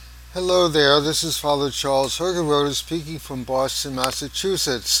Hello there, this is Father Charles Hergenroder speaking from Boston,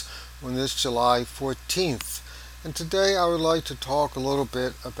 Massachusetts on this July 14th. And today I would like to talk a little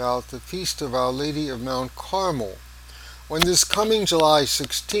bit about the Feast of Our Lady of Mount Carmel. On this coming July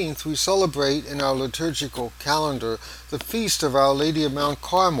 16th, we celebrate in our liturgical calendar the Feast of Our Lady of Mount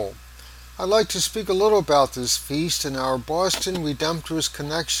Carmel. I'd like to speak a little about this feast and our Boston Redemptorist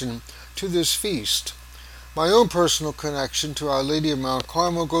connection to this feast. My own personal connection to Our Lady of Mount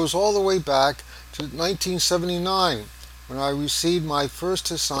Carmel goes all the way back to 1979, when I received my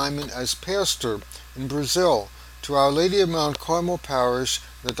first assignment as pastor in Brazil to Our Lady of Mount Carmel Parish,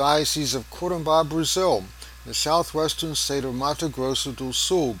 the Diocese of Corumbá, Brazil, in the southwestern state of Mato Grosso do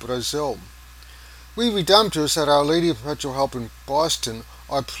Sul, Brazil. We Redemptorists at Our Lady of Perpetual Help in Boston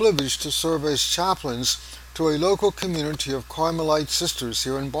are privileged to serve as chaplains to a local community of Carmelite sisters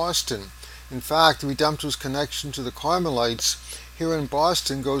here in Boston. In fact, the Redemptorist connection to the Carmelites here in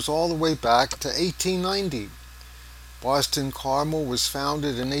Boston goes all the way back to 1890. Boston Carmel was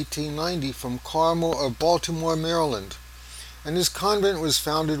founded in 1890 from Carmel of Baltimore, Maryland, and this convent was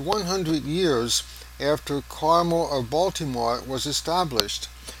founded 100 years after Carmel of Baltimore was established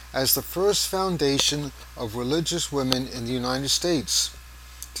as the first foundation of religious women in the United States.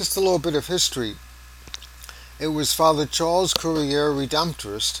 Just a little bit of history. It was Father Charles Courier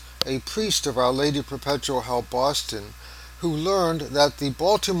Redemptorist, a priest of Our Lady Perpetual Help Boston, who learned that the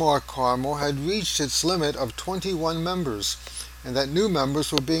Baltimore Carmel had reached its limit of 21 members and that new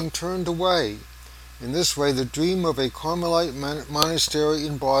members were being turned away. In this way, the dream of a Carmelite monastery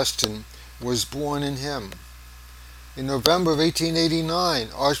in Boston was born in him. In November of 1889,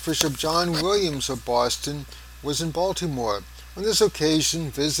 Archbishop John Williams of Boston was in Baltimore. On this occasion,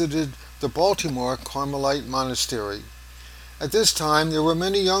 visited the Baltimore Carmelite Monastery. At this time, there were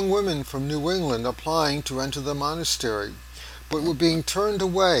many young women from New England applying to enter the monastery, but were being turned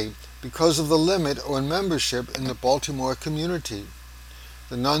away because of the limit on membership in the Baltimore community.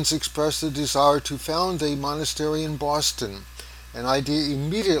 The nuns expressed a desire to found a monastery in Boston, an idea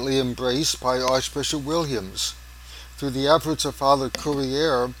immediately embraced by Archbishop Williams. Through the efforts of Father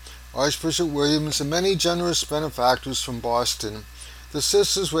Courier, Archbishop Williams, and many generous benefactors from Boston, the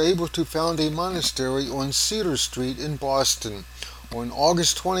sisters were able to found a monastery on Cedar Street in Boston on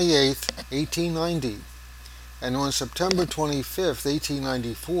August 28, 1890. And on September 25,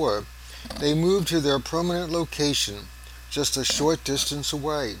 1894, they moved to their permanent location, just a short distance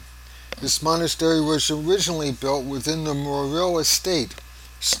away. This monastery was originally built within the Morrill Estate,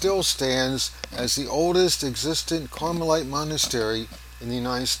 still stands as the oldest existent Carmelite monastery in the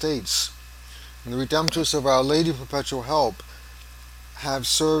United States. And the Redemptorists of Our Lady Perpetual Help have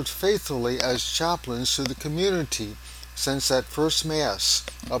served faithfully as chaplains to the community since that first Mass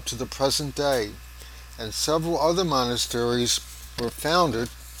up to the present day, and several other monasteries were founded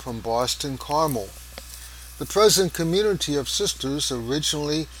from Boston Carmel. The present community of sisters,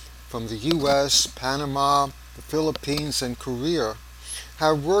 originally from the U.S., Panama, the Philippines, and Korea,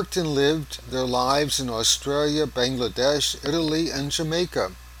 have worked and lived their lives in Australia, Bangladesh, Italy, and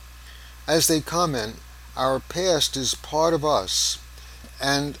Jamaica. As they comment, our past is part of us,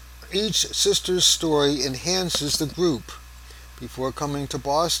 and each sister's story enhances the group. Before coming to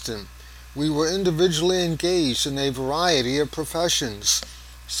Boston, we were individually engaged in a variety of professions,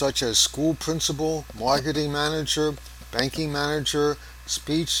 such as school principal, marketing manager, banking manager,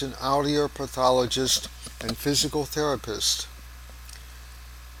 speech and audio pathologist, and physical therapist.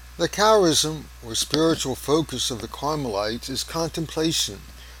 The charism, or spiritual focus of the Carmelites, is contemplation,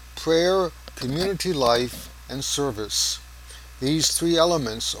 prayer, community life, and service. These three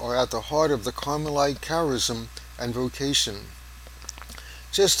elements are at the heart of the Carmelite charism and vocation.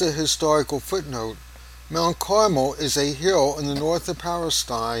 Just a historical footnote, Mount Carmel is a hill in the north of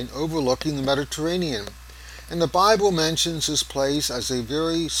Palestine overlooking the Mediterranean, and the Bible mentions this place as a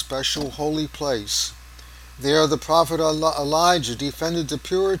very special holy place. There the prophet Elijah defended the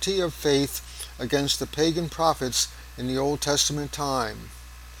purity of faith against the pagan prophets in the Old Testament time.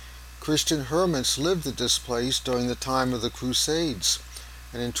 Christian hermits lived at this place during the time of the Crusades,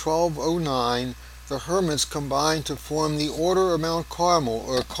 and in 1209 the hermits combined to form the Order of Mount Carmel,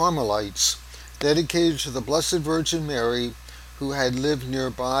 or Carmelites, dedicated to the Blessed Virgin Mary, who had lived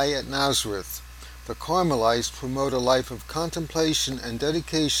nearby at Nazareth. The Carmelites promote a life of contemplation and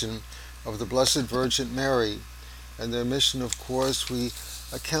dedication of the Blessed Virgin Mary, and their mission, of course, we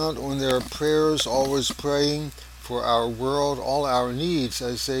account on their prayers, always praying for our world, all our needs,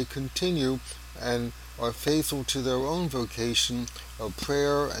 as they continue and are faithful to their own vocation of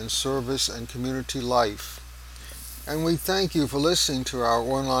prayer and service and community life. And we thank you for listening to our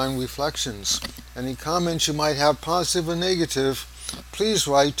online reflections. Any comments you might have, positive or negative, please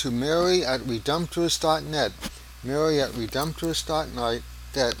write to Mary@redemptorist.net,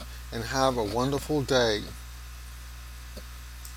 Mary@redemptorist.net, and have a wonderful day.